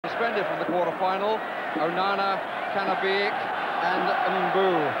suspended from the quarter-final, Onana, Kanabik and Mbu.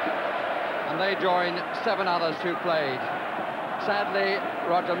 And they join 7 others who played. Sadly,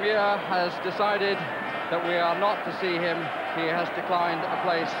 Roger Milla has decided that we are not to see him. He has declined a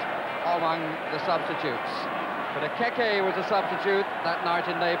place among the substitutes. But Akeke was a substitute that night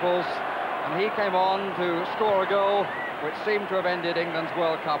in Naples, and he came on to score a goal which seemed to have ended England's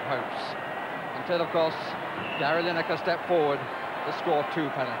World Cup hopes. Until, of course, Gary Lineker stepped forward to score 2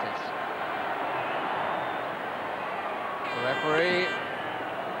 penalties. The referee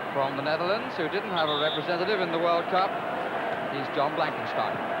from the Netherlands, who didn't have a representative in the World Cup, is John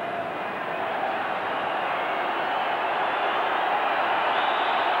Blankenstein.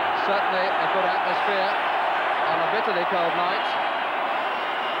 Certainly a good atmosphere on a bitterly cold night,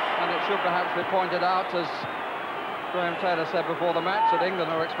 and it should perhaps be pointed out, as Graham Taylor said before the match, that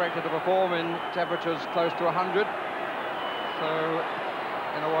England are expected to perform in temperatures close to 100. So,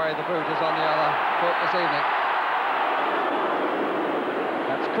 in a way, the boot is on the other foot this evening.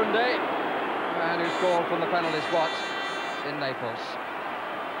 That's Koundé, the man who scored from the penalty spot in Naples.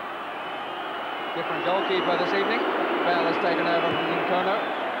 Different goalkeeper this evening. Bell has taken over from Nkono.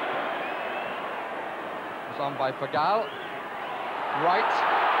 It's on by Pagal. Right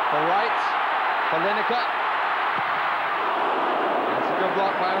for Lineker. That's a good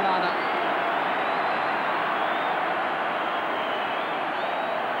block by Onana.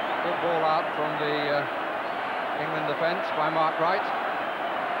 Good ball out from the England defence by Mark Wright.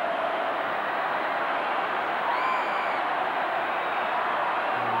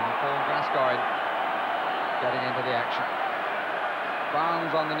 And Paul Gascoigne getting into the action.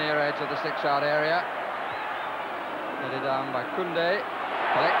 Barnes on the near edge of the 6-yard area. Headed down by Koundé.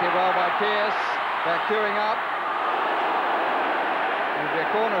 Collected well by Pearce. They're queuing up. It'll be a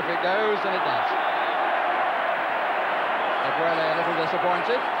corner if it goes, and it does. Eguele a little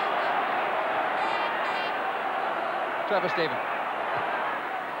disappointed. Trevor Steven.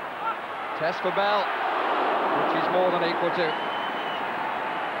 Test for Bell, which he's more than equal to.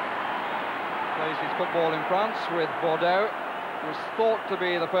 Plays his football in France with Bordeaux. Was thought to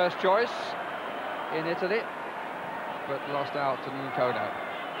be the first choice in Italy, but lost out to Nkono.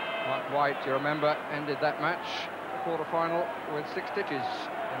 Mark White, you remember, ended that match, the quarter-final, with 6 stitches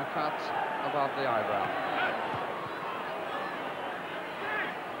in a cut above the eyebrow.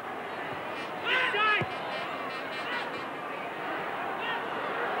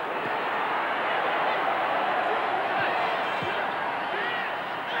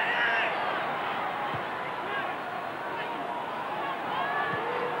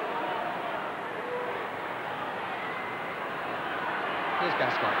 Here's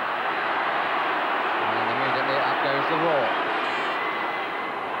Gascoigne. And immediately up goes the roar.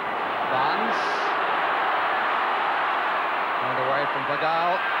 Barnes. And away from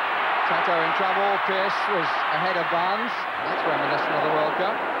Pagal. Tato in trouble. Pearce was ahead of Barnes. That's reminiscent of the World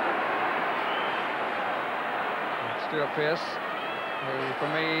Cup. And Stuart Pearce, who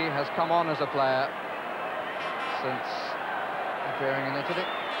for me has come on as a player since appearing in Italy.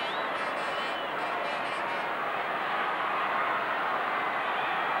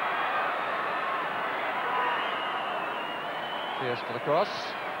 Pearce for the cross.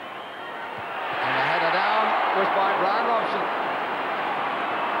 And the header down was by Brian Robson.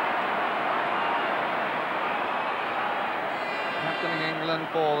 Captaining England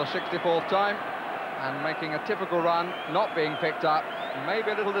for the 64th time and making a typical run, not being picked up,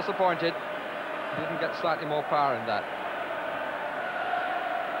 maybe a little disappointed. Didn't get slightly more power in that.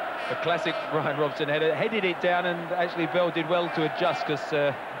 A classic Brian Robson header, headed it down, and actually Bell did well to adjust, because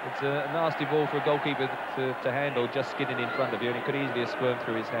it's a nasty ball for a goalkeeper to handle, just skidding in front of you, and it could easily have squirmed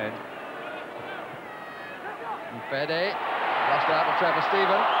through his hand. And Fede lost out to Trevor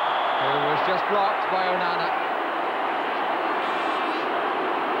Steven, who was just blocked by Onana.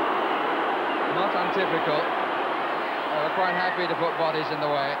 Not untypical. They were quite happy to put bodies in the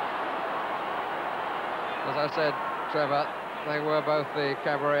way. As I said, Trevor, they were both the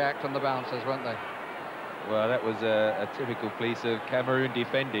cabaret act and the bouncers, weren't they? Well, that was a typical piece of Cameroon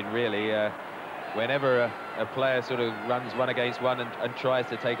defending, really. Whenever a player sort of runs one against one and tries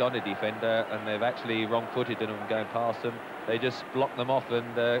to take on a defender, and they've actually wrong-footed them going past them, they just block them off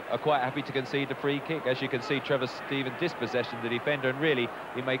and are quite happy to concede the free kick. As you can see, Trevor Steven dispossessing the defender, and really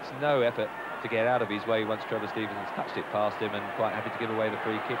he makes no effort to get out of his way once Trevor Steven has touched it past him, and quite happy to give away the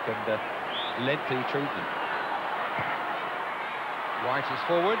free kick and lengthy treatment. White is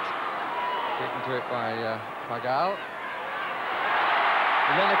forward, beaten to it by Pagal.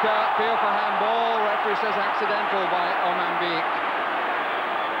 Lineker, feel for handball, referee says accidental by Omambique.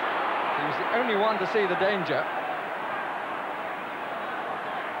 He was the only one to see the danger.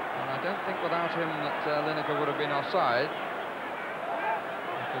 I don't think without him that Lineker would have been offside,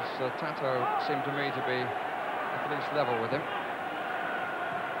 because Tato seemed to me to be at least level with him.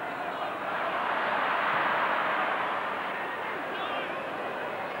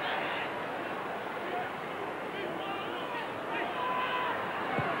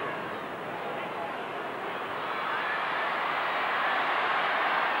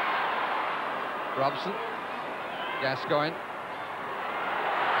 Robson, Gascoigne,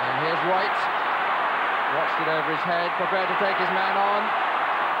 and here's White, watched it over his head, prepared to take his man on,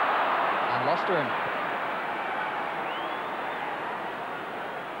 and lost to him.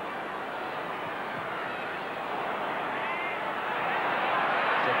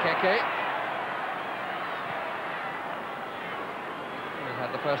 Keke. We've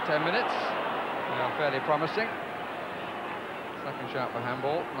had the first 10 minutes, they are fairly promising. Second shot for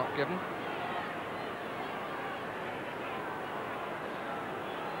handball, not given.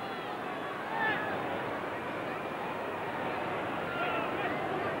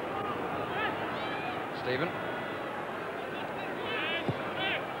 Stephen.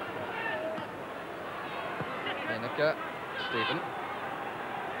 Lineker, Stephen.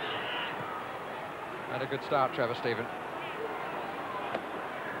 Had a good start, Trevor Stephen.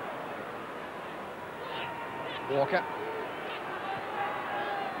 Walker.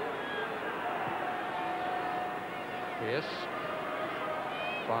 Pierce.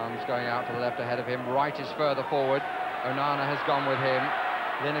 Barnes going out to the left ahead of him. Wright is further forward. Onana has gone with him.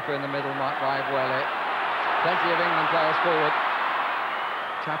 Lineker in the middle might drive well it. Plenty of England players forward.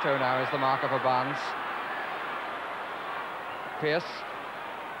 Tato now is the marker for Barnes. Pierce.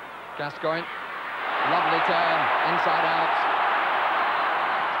 Gascoigne. Lovely turn, inside out.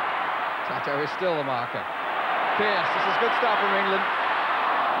 Tato is still the marker. Pierce, this is good stuff from England.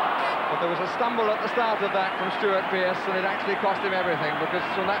 But there was a stumble at the start of that from Stuart Pearce, and it actually cost him everything, because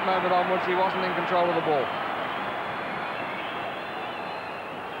from that moment onwards he wasn't in control of the ball.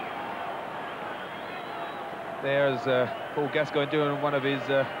 There's Paul Gascoigne doing one of his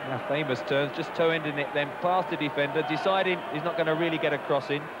famous turns, just toe-ending it, then past the defender, deciding he's not going to really get a cross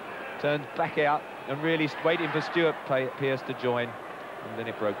in, turns back out and really waiting for Stuart Pearce to join, and then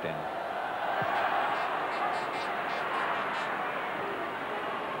it broke down.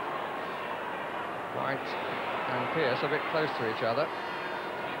 White and Pearce a bit close to each other.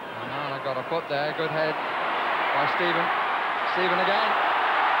 Onana got a foot there, good head by Stephen. Stephen again,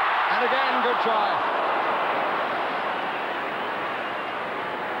 and again, good try.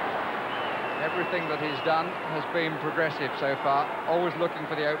 Everything that he's done has been progressive so far, always looking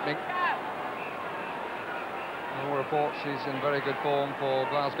for the opening. All reports he's in very good form for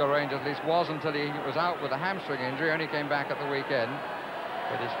Glasgow Rangers, at least was until he was out with a hamstring injury, only came back at the weekend.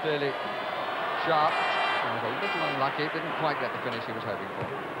 But he's clearly sharp, and a little unlucky, didn't quite get the finish he was hoping for.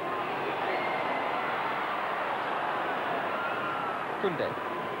 Kunde.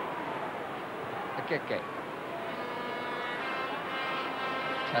 Akeke.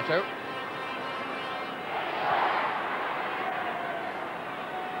 Tato.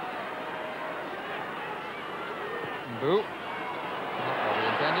 Boo. Not what he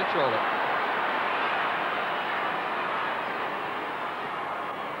intended, surely.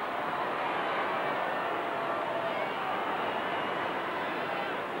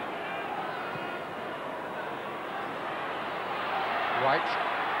 White.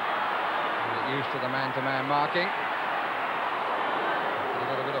 Used to the man-to-man marking. He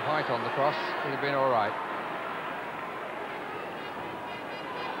got a bit of height on the cross. He'd have been all right.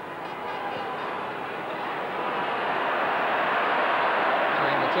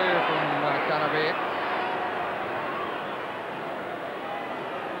 Two from Canabe.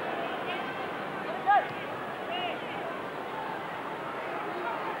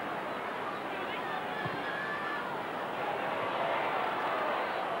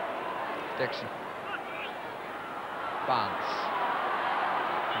 Dixon. Barnes.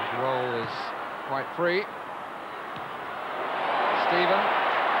 His role is quite free. Stephen.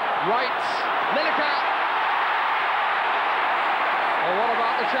 Wright. Lineker. Well, what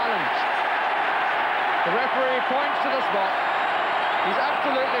about the challenge? The referee points to the spot. He's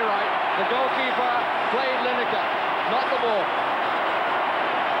absolutely right. The goalkeeper played Lineker, not the ball.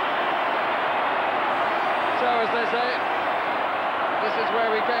 So, as they say, this is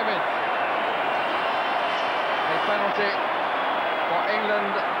where we came in. A penalty for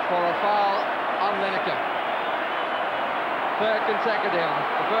England for a foul on Lineker. Third consecutive.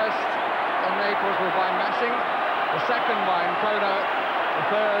 The first in Naples was by Massing. The second by Nkono, the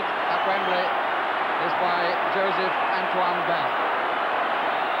third at Wembley is by Joseph Antoine Bell.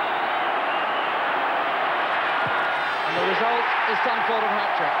 And the result is some sort of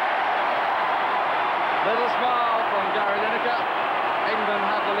hat-trick. Little smile from Gary Lineker. England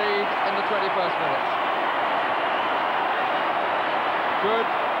have the lead in the 21st minute. Good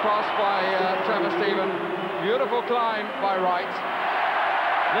cross by Trevor Stephen. Beautiful climb by Wright.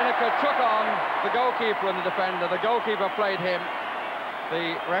 Lineker took on the goalkeeper and the defender. The goalkeeper played him.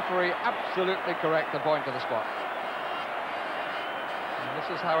 The referee absolutely correct to point to the spot. And this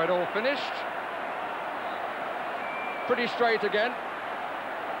is how it all finished. Pretty straight again.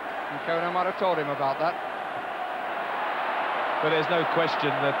 And Kona might have told him about that. But there's no question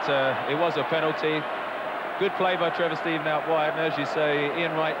that it was a penalty. Good play by Trevor Stephen out wide, and as you say,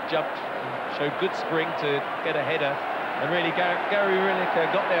 Ian Wright jumped and showed good spring to get a header. And really, Gary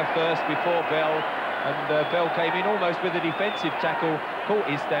Lineker got there first before Bell, and Bell came in almost with a defensive tackle, caught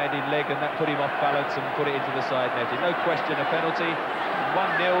his standing leg, and that put him off balance and put it into the side netting. No question, a penalty. 1-0,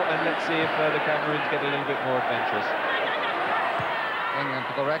 and let's see if the Cameroons get a little bit more adventurous. England,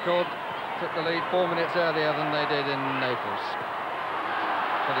 for the record, took the lead 4 minutes earlier than they did in Naples.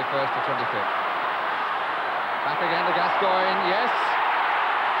 21st to 25th. Back again to Gascoigne, yes.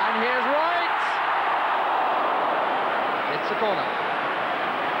 And here's Wright. It's a corner.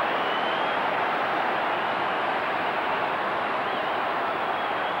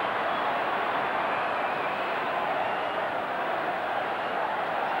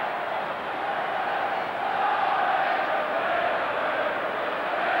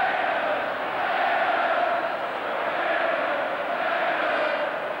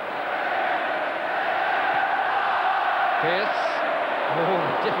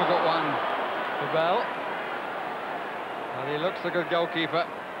 Difficult one for Bell. And he looks a good goalkeeper.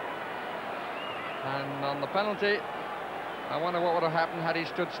 And on the penalty, I wonder what would have happened had he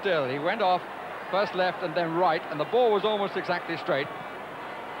stood still. He went off, first left and then right, and the ball was almost exactly straight.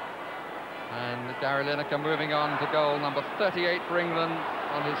 And Gary Lineker moving on to goal number 38 for England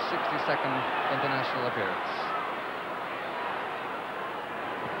on his 62nd international appearance.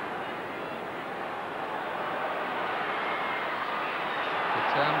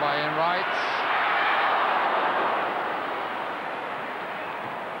 Turn by Ian Wright.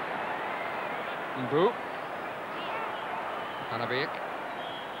 Mbu. Hanabiak.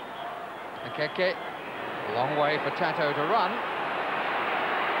 Akeke. A long way for Tato to run.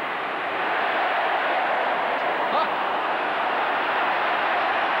 Ah!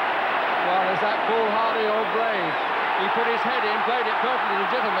 Well, is that foolhardy or brave? He put his head in, played it perfectly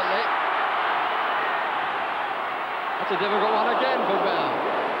legitimately. That's a difficult one again for Bell.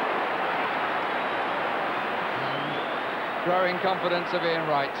 And growing confidence of Ian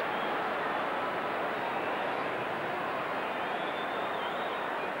Wright.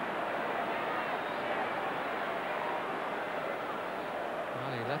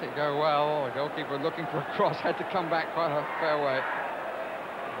 Well, he let it go well. The goalkeeper looking for a cross had to come back quite a fair way.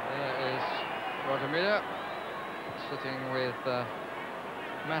 And there is Roger Miller sitting with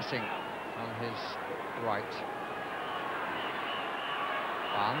Massing on his right.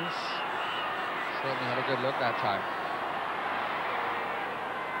 Barnes certainly had a good look that time.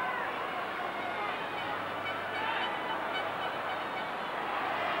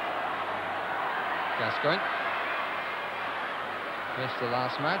 Gascoigne missed the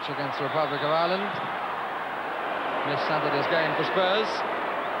last match against the Republic of Ireland. Missed Saturday's game for Spurs,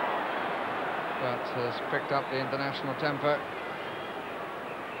 but has picked up the international temper.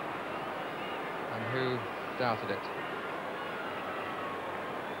 And who doubted it?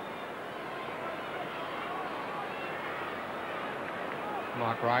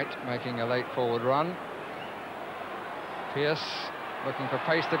 Mark Wright making a late forward run. Pearce looking for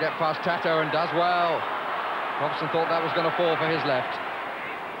pace to get past Tato and does well. Robson thought that was going to fall for his left.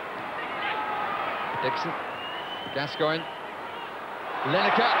 Dixon, Gascoigne,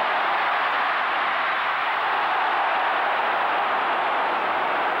 Lineker.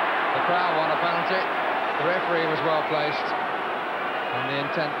 The crowd won a penalty. The referee was well placed. And the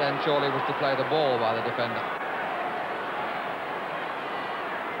intent then surely was to play the ball by the defender.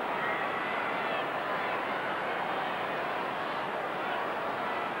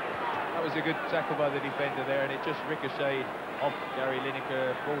 That was a good tackle by the defender there, and it just ricocheted off Gary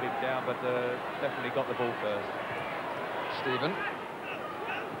Lineker, brought him down, but definitely got the ball first. Stephen.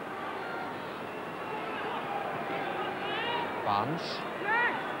 Barnes.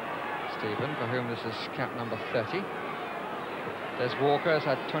 Stephen, for whom this is cap number 30. Des Walker has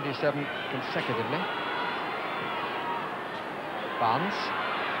had 27 consecutively. Barnes.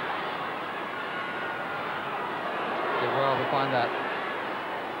 Did well to find that.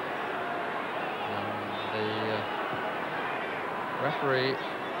 And the referee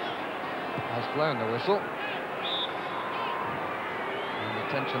has blown the whistle. And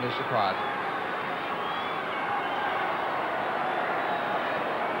attention is required.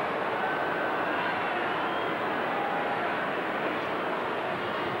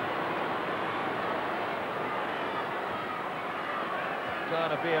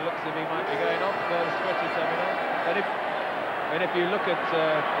 Carnaby looks as if he might be going off, the sweat is coming on. And if you look at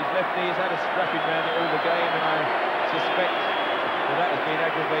his left knee, he's had a strapping round it all the game, and I suspect that has been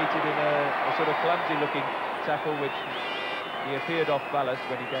aggravated in a sort of clumsy-looking tackle, which he appeared off balance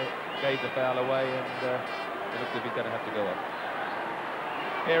when he gave the foul away, and it looks as if he's going to have to go off.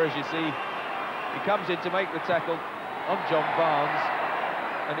 Here, as you see, he comes in to make the tackle on John Barnes,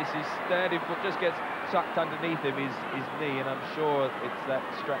 and it's his standing foot just gets tucked underneath him, his knee, and I'm sure it's that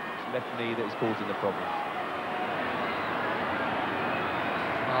strapped left knee that is causing the problem.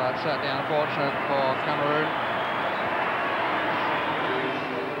 Well, that's certainly unfortunate for Cameroon.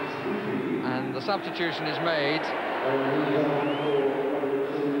 And the substitution is made.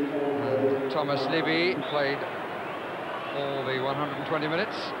 And Thomas Libby played all the 120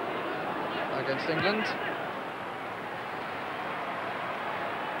 minutes against England.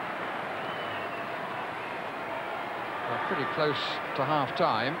 We're pretty close to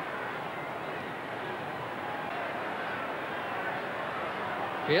half-time.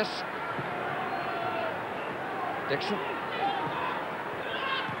 Pierce. Dixon.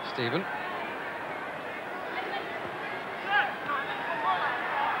 Stephen.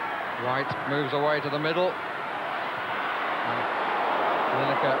 White moves away to the middle.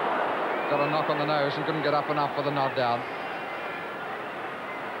 Lineker got a knock on the nose and couldn't get up enough for the nod down.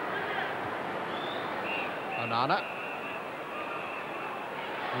 Onana.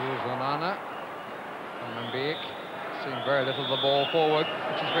 Here's Onana. And Mambik. Seen very little of the ball forward,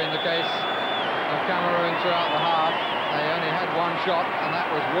 which has been the case of Cameroon throughout the half. They only had one shot, and that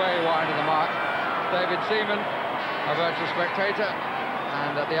was way wide of the mark. David Seaman, a virtual spectator,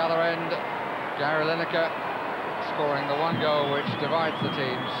 and at the other end, Gary Lineker scoring the one goal which divides the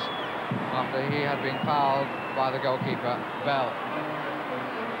teams after he had been fouled by the goalkeeper, Bell.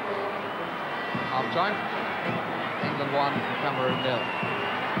 Half-time, England 1, Cameroon 0.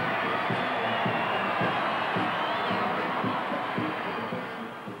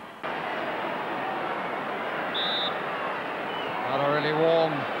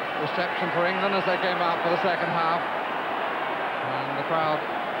 Warm reception for England as they came out for the second half, and the crowd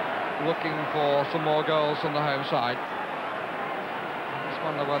looking for some more goals from the home side. I just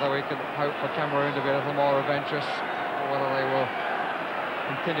wonder whether we could hope for Cameroon to be a little more adventurous, or whether they will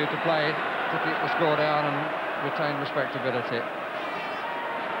continue to play to keep the score down and retain respectability.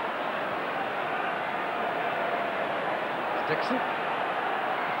 Dixon.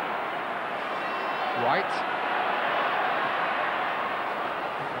 White.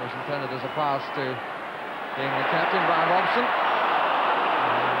 It was intended as a pass to the England captain, Brian Robson.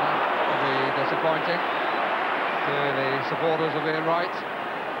 And that will be disappointing to the supporters of Ian Wright.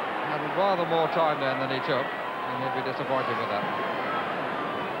 Had rather more time then than he took, and he'd be disappointed with that.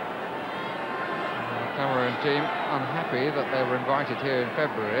 The Cameroon team unhappy that they were invited here in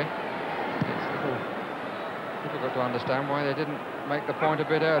February. It's a little difficult to understand why they didn't make the point a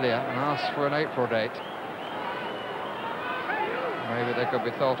bit earlier and ask for an April date. Maybe they could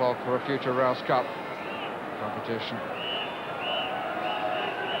be thought of for a future Rouse Cup competition.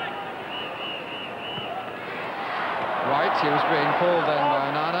 Right, he was being pulled then by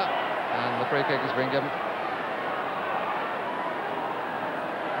Onana, and the free kick has been given.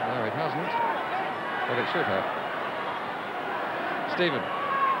 No, it hasn't, but it should have. Stephen.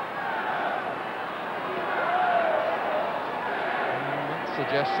 That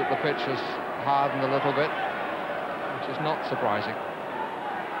suggests that the pitch has hardened a little bit, which is not surprising.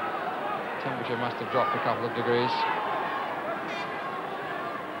 Temperature must have dropped a couple of degrees.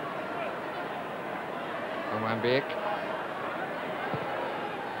 Mambik.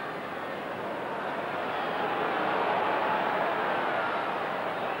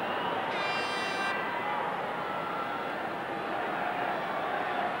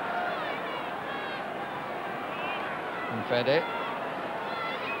 And Fede.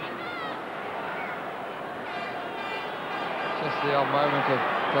 Just the odd moment of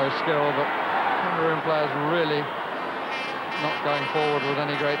close skill, but Cameroon players really not going forward with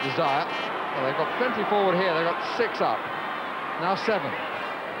any great desire. Well, they've got plenty forward here. They've got 6 up, now 7.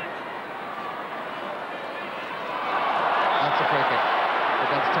 That's a free kick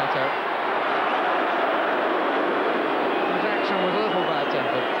against Toto. His action was a little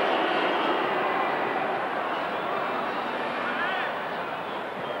bad-tempered.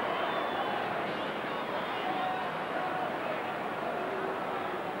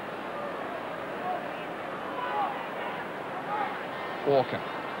 Walker.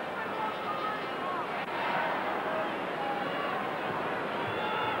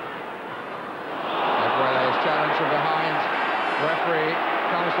 Aguero is challenged from behind. Referee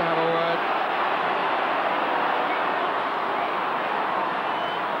comes to have a word.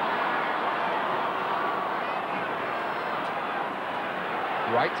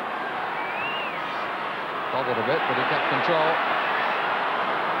 right. Bobbled a bit, but he kept control.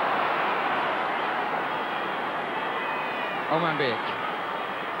 Omanbik.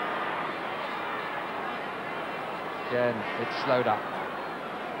 Again, it's slowed up.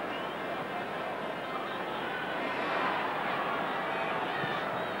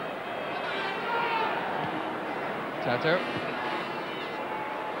 Tato.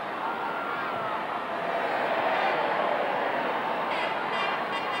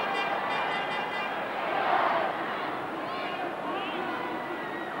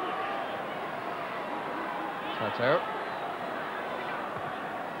 Tato.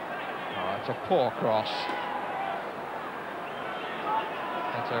 Oh, it's a poor cross.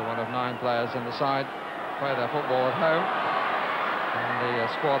 Tato, one of 9 players in the side, play their football at home. And the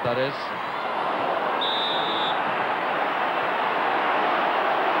squad, that is.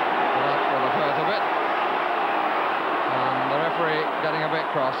 Getting a bit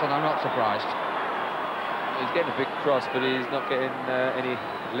cross, and I'm not surprised. He's getting a big cross, but he's not getting any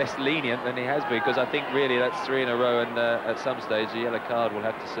less lenient than he has been, because I think really that's 3 in a row, and at some stage a yellow card will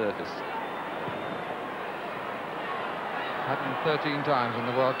have to surface. Happened 13 times in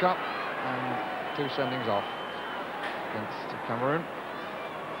the World Cup, and 2 sendings off against Cameroon.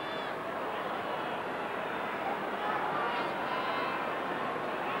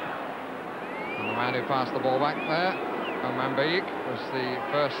 And the man who passed the ball back there, Omanbik, was the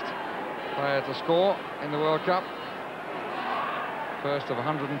first player to score in the World Cup. First of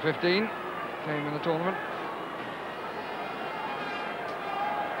 115 came in the tournament.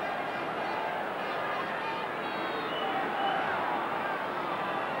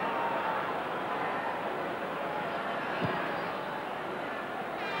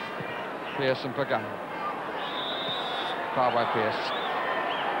 Pearce and Pagan. Foul by Pearce.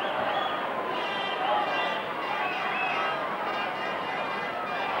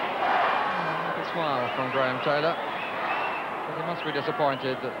 Smile from Graham Taylor, but he must be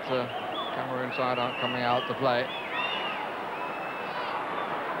disappointed that Cameroon side aren't coming out to play.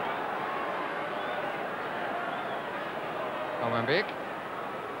 Omanbik.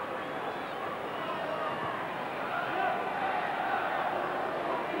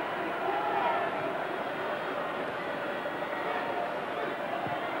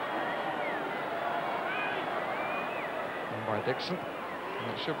 And by Dixon. And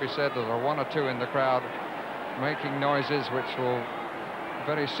it should be said that there are 1 or 2 in the crowd making noises which will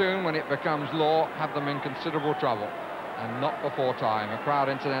very soon, when it becomes law, have them in considerable trouble, and not before time. A crowd,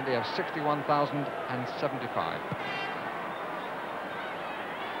 incidentally, of 61,075.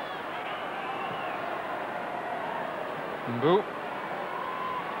 Mbu.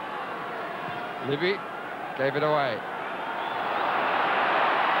 Libby gave it away.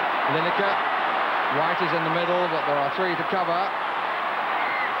 Lineker. White is in the middle, but there are 3 to cover.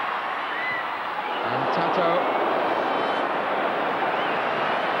 And Tato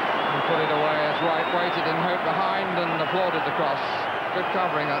put it away as Wright waited in hope behind and applauded the cross. Good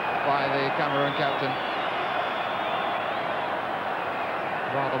covering up by the Cameroon captain.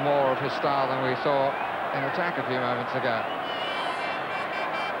 Rather more of his style than we saw in attack a few moments ago.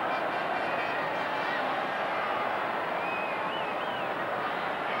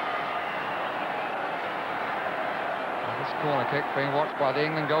 Corner kick being watched by the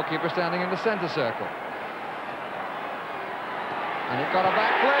England goalkeeper standing in the centre circle. And it got a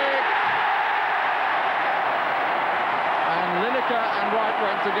back flick. And Lineker and Wright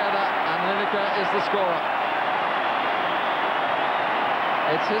went together, and Lineker is the scorer.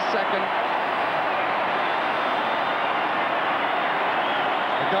 It's his second.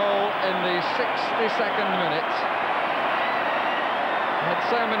 The goal in the 62nd minute. He had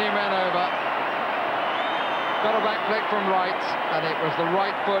so many men over. Got a back flick from Wright, and it was the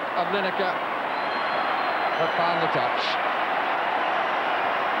right foot of Lineker that found the touch.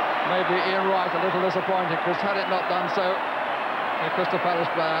 Maybe Ian Wright a little disappointed, because had it not done so, the Crystal Palace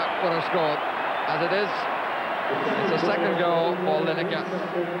player would have scored. As it is, it's a second goal for Lineker.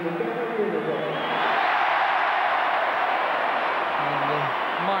 And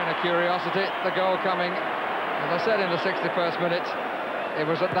minor curiosity, the goal coming, as I said, in the 61st minute. It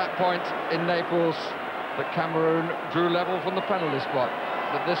was at that point in Naples that Cameroon drew level from the penalty spot.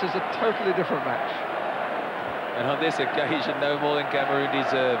 But this is a totally different match. And on this occasion, no more than Cameroon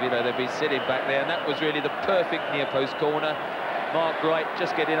deserve. You know, they've been sitting back there, and that was really the perfect near-post corner. Mark Wright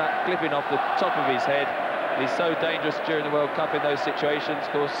just getting up, clipping off the top of his head. He's so dangerous during the World Cup in those situations.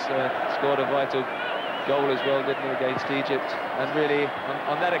 Of course, scored a vital goal as well, didn't he, against Egypt. And really,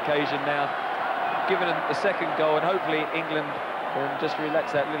 on that occasion now, given a second goal, and hopefully England can just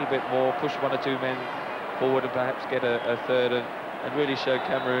relax that a little bit more, push 1 or 2 men forward and perhaps get a third, and and really showed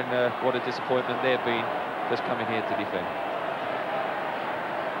Cameroon what a disappointment they've been just coming here to defend.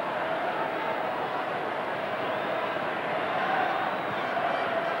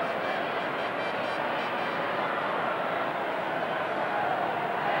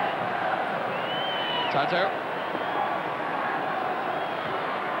 Tato.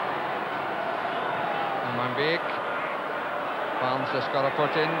 Mambik. Barnes just got a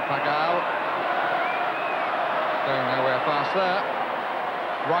foot in. Pagal. Going nowhere fast there.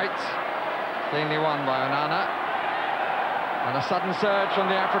 Right. Cleanly won by Onana. And a sudden surge from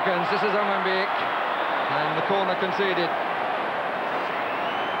the Africans. This is Mambik. And the corner conceded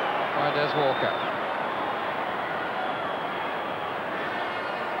by Des Walker.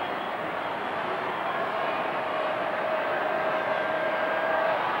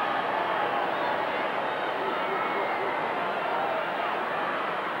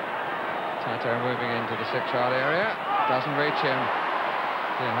 Tato moving into the 6-yard area, doesn't reach him.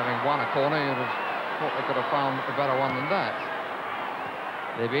 Yeah, having won a corner, you'd have thought they could have found a better one than that.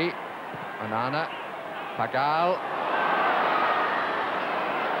 Libby, Onana, Pagal.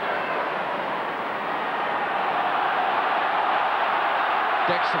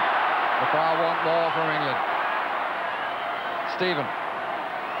 Dixon, the crowd want more from England. Stephen,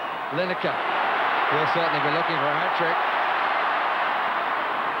 Lineker, he'll certainly be looking for a hat-trick.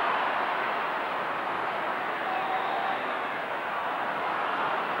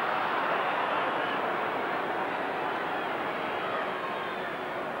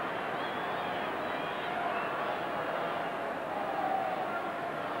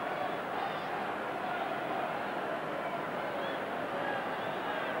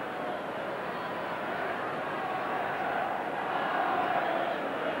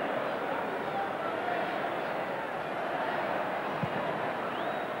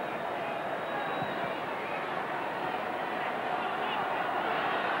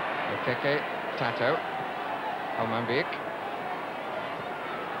 Keke, Tato, Mambik.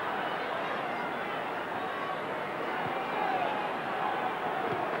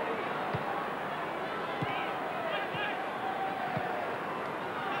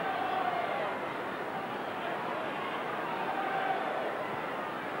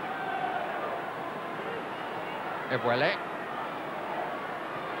 Ebuele.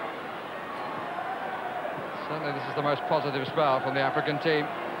 Certainly this is the most positive spell from the African team.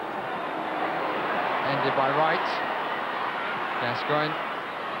 Ended by Wright. Gascoigne.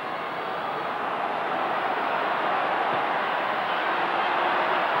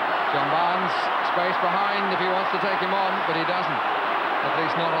 John Barnes, space behind if he wants to take him on, but he doesn't. At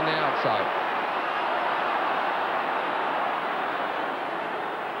least not on the outside.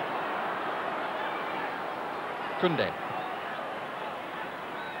 Kunde.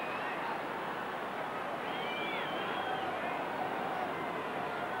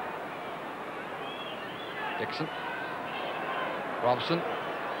 Dixon, Robson,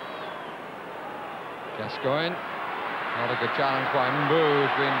 Gascoigne, not a good challenge by Mbu,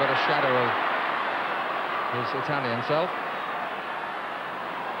 who's been but a shadow of his Italian self.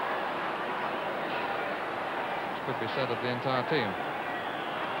 Which could be said of the entire team.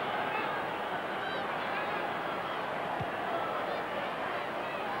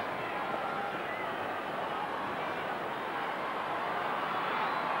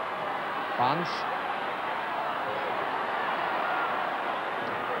 Barnes.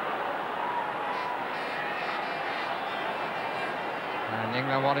 And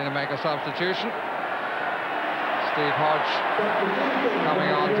England wanting to make a substitution. Steve Hodge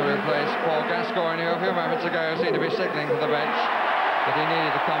coming on to replace Paul Gascoigne, who a few moments ago seemed to be signalling for the bench that he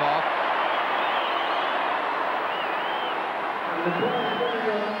needed to come off.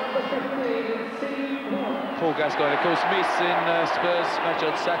 Paul Gascoigne, of course, missing Spurs match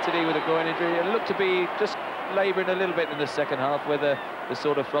on Saturday with a groin injury, and looked to be just labouring a little bit in the second half. Whether the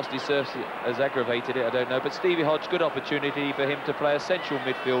sort of frosty surface has aggravated it, I don't know. But Stevie Hodge, good opportunity for him to play a central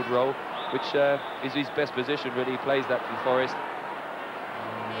midfield role, which is his best position, really. He plays that for Forest.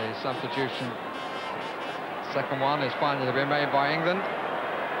 And the substitution, second one, is finally been made by England.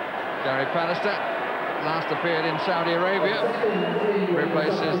 Gary Pallister, last appeared in Saudi Arabia,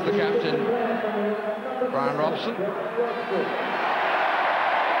 replaces the captain, Brian Robson.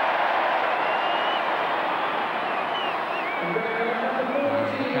 And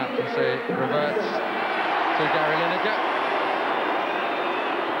the captaincy reverts to Gary Lineker.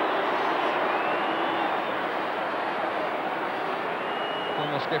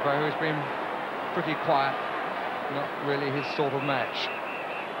 Former skipper who's been pretty quiet, not really his sort of match.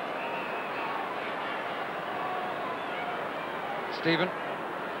 Stephen.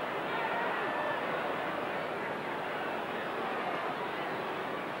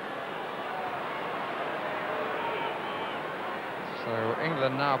 So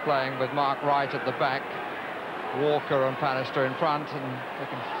England now playing with Mark Wright at the back, Walker and Pallister in front, and they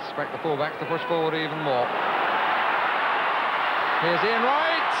can expect the fullbacks to push forward even more. Here's Ian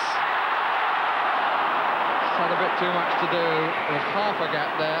Wright. He's had a bit too much to do. There's half a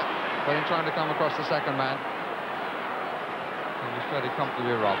gap there, but in trying to come across the second man, he was fairly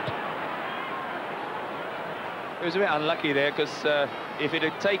comfortably robbed. It was a bit unlucky there, because if it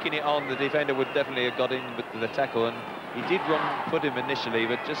had taken it on, the defender would definitely have got in with the tackle, and he did wrong-foot him initially,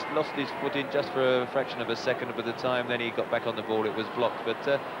 but just lost his footing just for a fraction of a second. By the time then he got back on the ball, it was blocked. But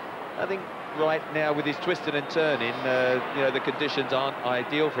I think right now, with his twisting and turning, you know, the conditions aren't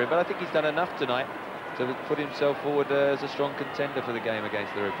ideal for him, but I think he's done enough tonight to put himself forward as a strong contender for the game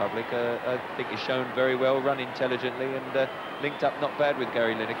against the Republic. I think he's shown very well, run intelligently, and linked up not bad with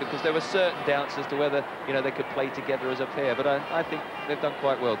Gary Lineker, because there were certain doubts as to whether, you know, they could play together as a pair, but I think they've done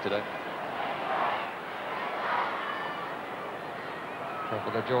quite well today.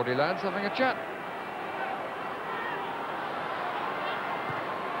 Couple of Geordie lads having a chat.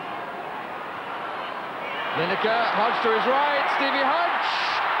 Lineker, Hodge to his right, Stevie Hodge.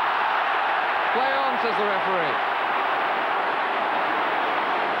 Play on, says the referee.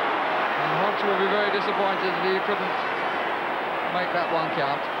 And Hodge will be very disappointed that he couldn't make that one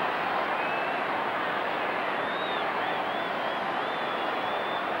count.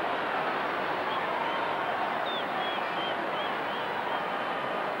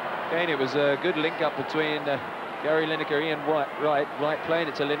 Again, it was a good link-up between Gary Lineker, Ian Wright playing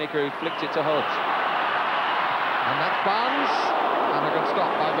it to Lineker, who flicked it to Hodge. And that's Barnes, and a good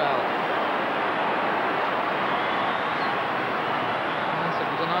stop by Bell. Yes,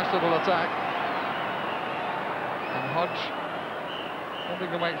 it was a nice little attack. And Hodge wanting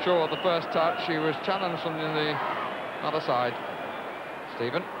to make sure at the first touch he was challenged from the other side.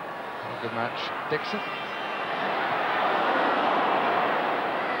 Stephen, a good match. Dixon.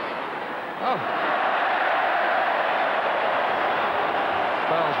 Oh.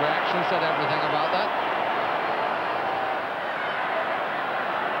 Bell's reaction said everything about that.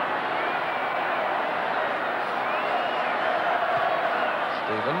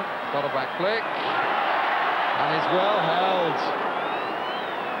 Stephen got a back flick, and he's well held.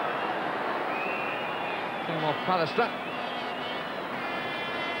 Team of Pallister.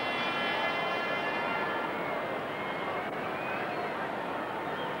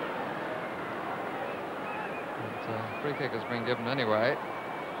 Free kick has been given anyway.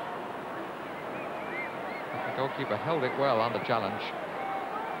 The goalkeeper held it well under challenge.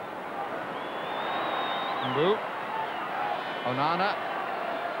 Mbu, Onana,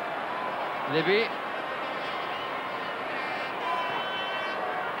 Libby,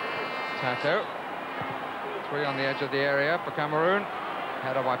 Tato. Three on the edge of the area for Cameroon.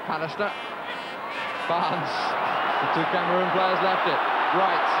 Header by Pallister. Barnes. The two Cameroon players left it.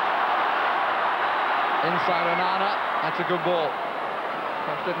 Right. Inside Onana. That's a good ball.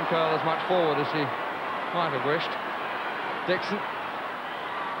 Perhaps didn't curl as much forward as he might have wished. Dixon.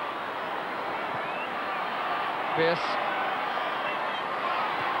 Pearce.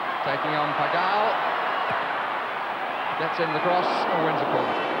 Taking on Pagal. Gets in the cross and wins a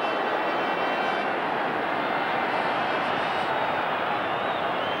corner.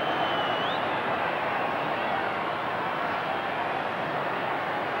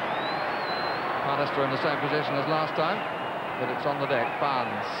 Pallister in the same position as last time, but it's on the deck.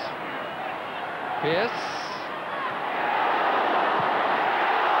 Barnes. Pearce.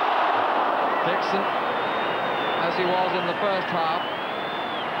 Dixon, as he was in the first half,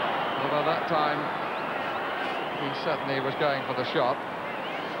 although that time he certainly was going for the shot.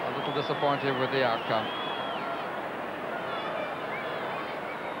 A little disappointed with the outcome.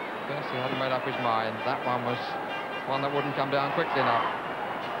 Yes, he hadn't made up his mind. That one was one that wouldn't come down quickly enough.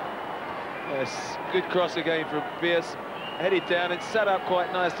 Yes, good cross again from Pearce. Headed down, it sat up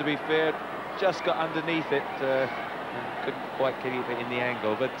quite nice, to be fair. Just got underneath it. And couldn't quite keep it in the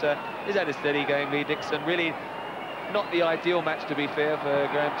angle. But he's had a steady game, Lee Dixon. Really not the ideal match, to be fair, for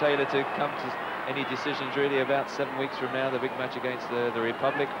Graham Taylor to come to any decisions, really, about 7 weeks from now, the big match against the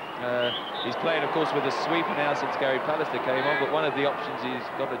Republic. He's playing, of course, with a sweeper now since Gary Pallister came on, but one of the options he's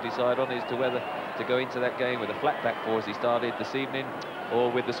got to decide on is to whether to go into that game with a flat back four as he started this evening,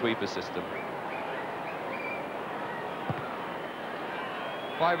 or with the sweeper system.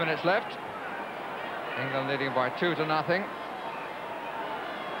 5 minutes left. England leading by 2-0.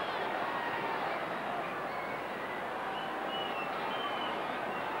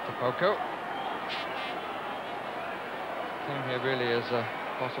 Topoko. Came here really as a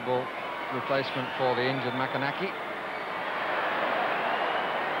possible replacement for the injured Makanaki.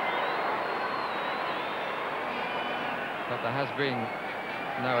 But there has been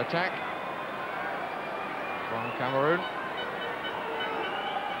no attack from Cameroon.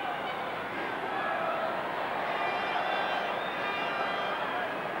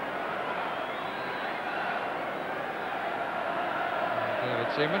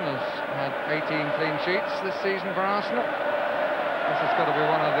 David Seaman has had 18 clean sheets this season for Arsenal. This has got to be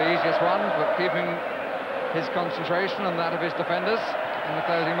one of the easiest ones, but keeping his concentration and that of his defenders in the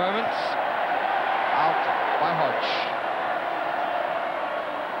closing moments. Out by Hodge.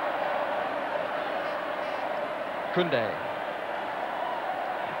 Koundé.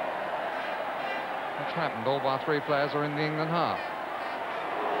 What's happened? All bar 3 players are in the England half.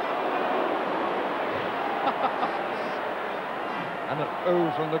 And an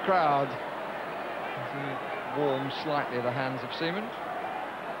O from the crowd as he warms slightly the hands of Seaman.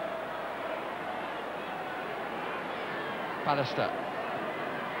 Pallister.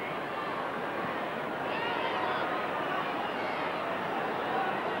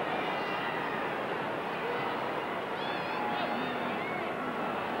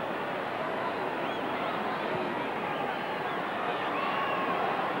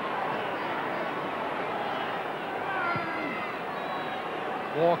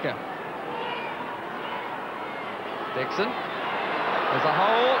 Walker. Dixon. There's a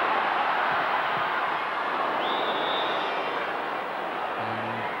hole. And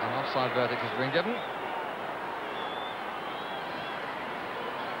an offside verdict has been given.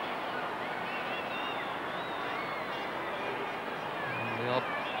 And the odd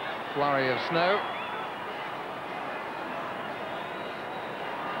flurry of snow.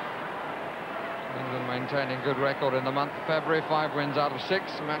 England maintaining good record in the month of February, 5 wins out of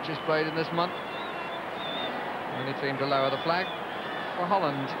 6 matches played in this month. Only team to lower the flag for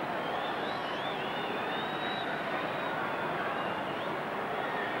Holland.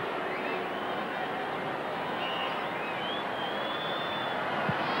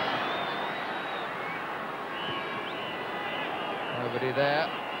 Nobody there.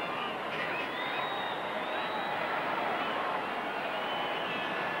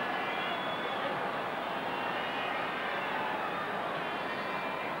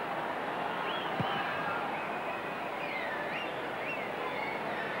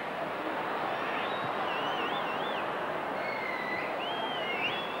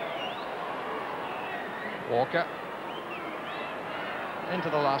 Walker into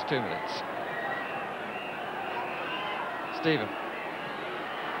the last 2 minutes. Stephen.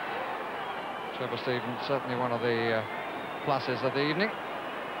 Trevor Stephen, certainly one of the pluses of the evening.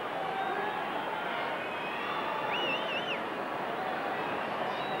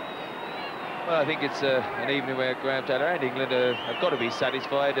 Well, I think it's an evening where Graham Taylor and England have got to be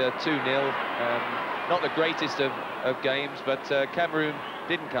satisfied. 2-0. Not the greatest of games, but Cameroon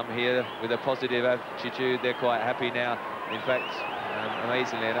didn't come here with a positive attitude. They're quite happy now. In fact,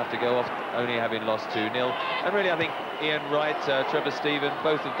 amazingly enough, to go off only having lost 2-0. And really, I think Ian Wright, Trevor Stephen,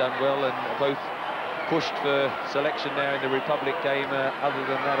 both have done well and both pushed for selection now in the Republic game. Other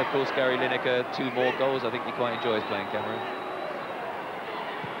than that, of course, Gary Lineker, 2 more goals. I think he quite enjoys playing Cameroon.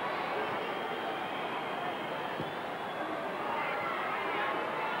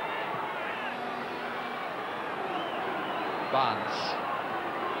 Barnes.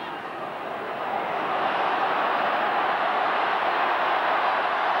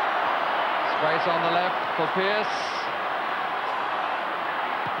 Space on the left for Pearce.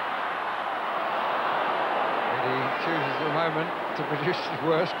 But he chooses the moment to produce his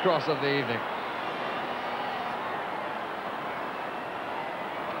worst cross of the evening.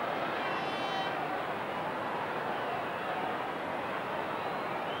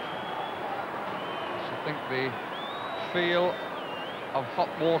 I think the feel of hot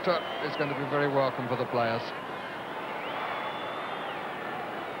water is going to be very welcome for the players.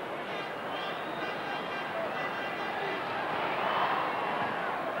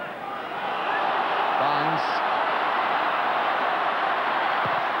 Barnes.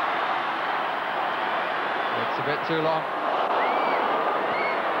 It's a bit too long.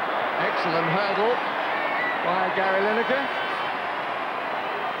 Excellent hurdle by Gary Lineker.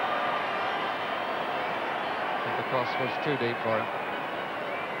 The cross was too deep for him.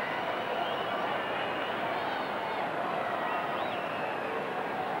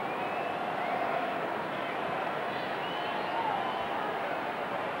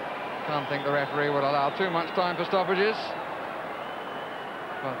 Can't think the referee would allow too much time for stoppages.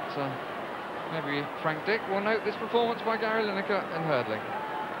 But maybe Frank Dick will note this performance by Gary Lineker in hurdling.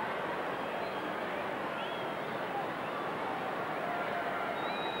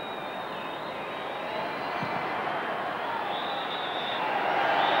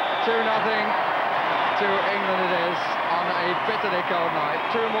 To England it is on a bitterly cold night.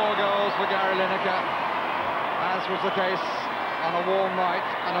 2 more goals for Gary Lineker, as was the case on a warm night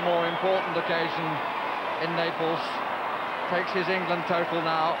and a more important occasion in Naples. Takes his England total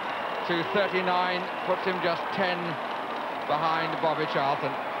now to 39, puts him just 10 behind Bobby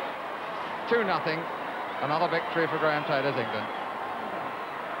Charlton. 2-0, another victory for Graham Taylor's England.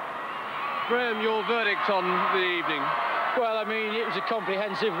 Graham, your verdict on the evening? Well, I mean, it was a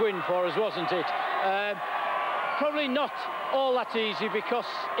comprehensive win for us, wasn't it? Probably not all that easy, because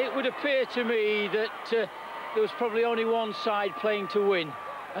it would appear to me that there was probably only one side playing to win,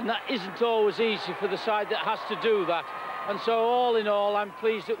 and that isn't always easy for the side that has to do that. And so, all in all, I'm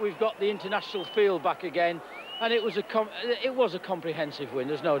pleased that we've got the international feel back again, and it was a comprehensive win.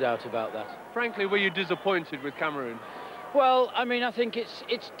 There's no doubt about that. Frankly, were you disappointed with Cameroon? Well, I mean, I think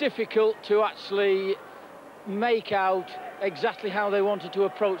it's difficult to actually make out exactly how they wanted to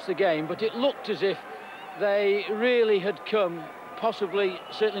approach the game, but it looked as if they really had come, possibly,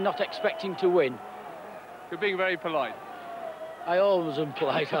 certainly not expecting to win. You're being very polite. I always am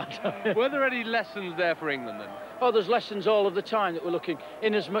polite, aren't I? Were there any lessons there for England, then? Oh, there's lessons all of the time that we're looking,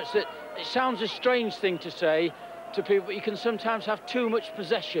 in as much that it sounds a strange thing to say to people, but you can sometimes have too much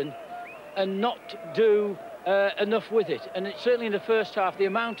possession and not do enough with it. And certainly in the first half, the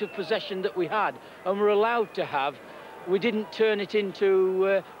amount of possession that we had and were allowed to have, we didn't turn it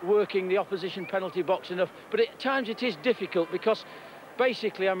into working the opposition penalty box enough. But at times it is difficult, because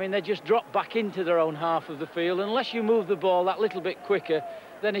basically, I mean, they just drop back into their own half of the field. Unless you move the ball that little bit quicker,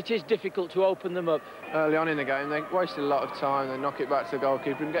 then it is difficult to open them up. Early on in the game, they wasted a lot of time. They knock it back to the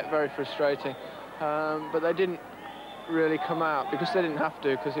goalkeeper and get very frustrating. But they didn't really come out, because they didn't have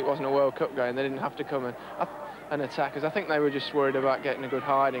to, because it wasn't a World Cup game. They didn't have to come and attack us. I think they were just worried about getting a good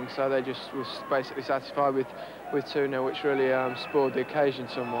hiding, so they just was basically satisfied with 2-0, which really spoiled the occasion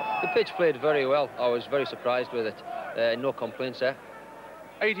somewhat. The pitch played very well. I was very surprised with it. No complaints there.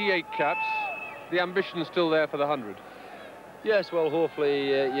 88 caps. The ambition's still there for the 100. Yes, well, hopefully,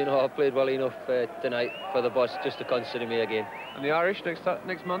 you know, I've played well enough tonight for the boss just to consider me again. And the Irish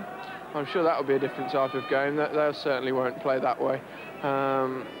next month? I'm sure that'll be a different type of game. They certainly won't play that way.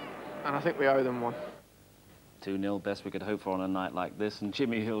 And I think we owe them one. 2-0, best we could hope for on a night like this. And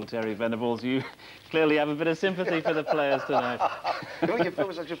Jimmy Hill, Terry Venables, you clearly have a bit of sympathy for the players tonight. When you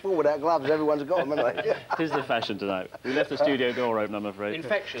feel such a fool without gloves, everyone's got them, haven't they? It is the fashion tonight. We left the studio door open, I'm afraid.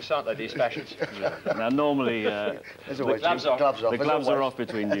 Infectious, aren't they, these fashions? Now, normally, the gloves are off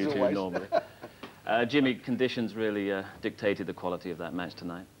between you two, normally. Jimmy, conditions really dictated the quality of that match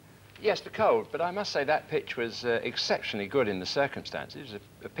tonight. Yes, the cold, but I must say that pitch was exceptionally good in the circumstances.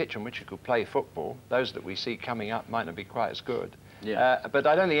 A pitch on which you could play football. Those that we see coming up might not be quite as good. Yeah. But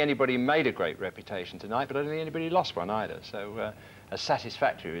I don't think anybody made a great reputation tonight, but I don't think anybody lost one either. So a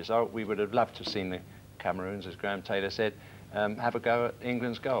satisfactory result. We would have loved to have seen the Cameroons, as Graham Taylor said, have a go at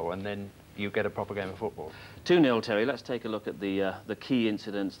England's goal, and then you get a proper game of football. 2-0, Terry. Let's take a look at the key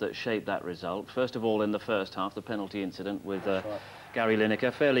incidents that shaped that result. First of all, in the first half, the penalty incident with Gary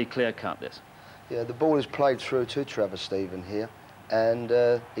Lineker. Fairly clear-cut, this. Yeah, the ball is played through to Trevor Stephen here,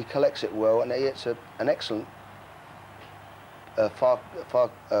 and he collects it well, and it's an excellent far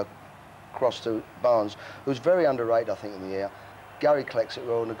cross to Barnes, who's very underrated, I think, in the air. Gary collects it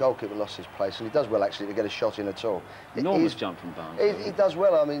well, and the goalkeeper lost his place, and he does well, actually, to get a shot in at all. Enormous jump from Barnes. He does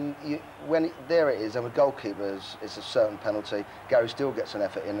well. I mean, there it is, and with goalkeepers, it's a certain penalty. Gary still gets an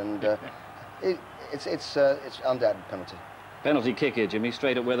effort in, and it's undoubted penalty. Penalty kick here, Jimmy,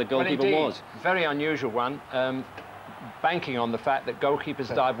 straight at where the goalkeeper was. Very unusual one, banking on the fact that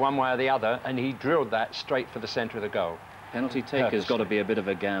goalkeepers dive one way or the other, and he drilled that straight for the centre of the goal. Penalty taker's got to be a bit of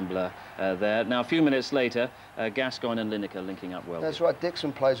a gambler there. Now, a few minutes later, Gascoigne and Lineker linking up well. That's right.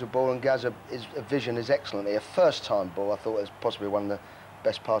 Dixon plays the ball, and Gaz's vision is excellent here. First-time ball, I thought it was possibly one of the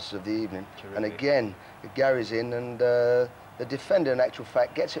best passes of the evening. Terrific. And again, Gary's in, and the defender, in actual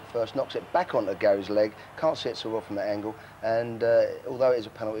fact, gets it first, knocks it back onto Gary's leg. Can't see it so well from that angle. And although it is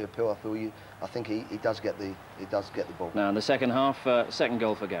a penalty appeal, I think he does get the ball. Now, in the second half, second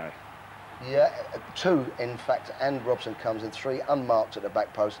goal for Gary. Yeah, 2, in fact, and Robson comes in, 3 unmarked at the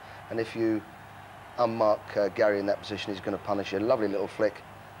back post. And if you unmark Gary in that position, he's going to punish you. Lovely little flick,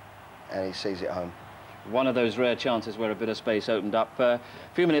 and he sees it home. One of those rare chances where a bit of space opened up. A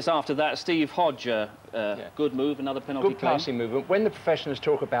few minutes after that, Steve Hodge, good move, another penalty Good passing movement. When the professionals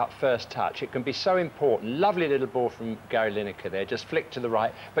talk about first touch, it can be so important. Lovely little ball from Gary Lineker there, just flicked to the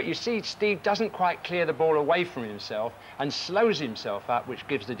right. But you see, Steve doesn't quite clear the ball away from himself and slows himself up, which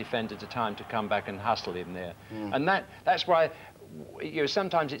gives the defender the time to come back and hustle him there. And that's why you know,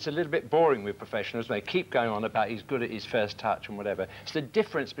 sometimes it's a little bit boring with professionals. They keep going on about he's good at his first touch and whatever. It's the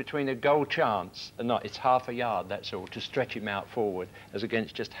difference between a goal chance and not. It's half a yard, that's all, to stretch him out forward, as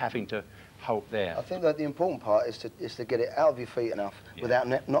against just having to hold there. I think that the important part is to get it out of your feet enough without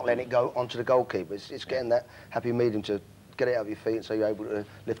not letting it go onto the goalkeeper. It's getting that happy medium to get it out of your feet so you're able to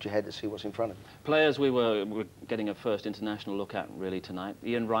lift your head to see what's in front of you. Players we were getting a first international look at really tonight.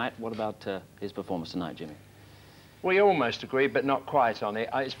 Ian Wright, what about his performance tonight, Jimmy? We almost agree, but not quite on it.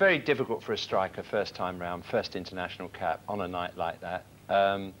 It's very difficult for a striker, first time round, first international cap, on a night like that.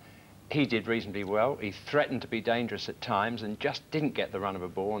 He did reasonably well. He threatened to be dangerous at times and just didn't get the run of a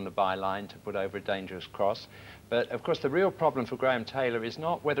ball on the byline to put over a dangerous cross. But, of course, the real problem for Graham Taylor is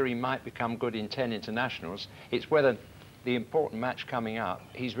not whether he might become good in 10 internationals, it's whether the important match coming up,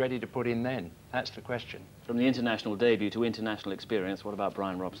 he's ready to put in then. That's the question. From the international debut to international experience, what about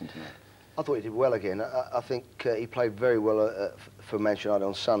Brian Robson tonight? I thought he did well again. I think he played very well for Manchester United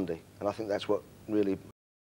on Sunday, and I think that's what really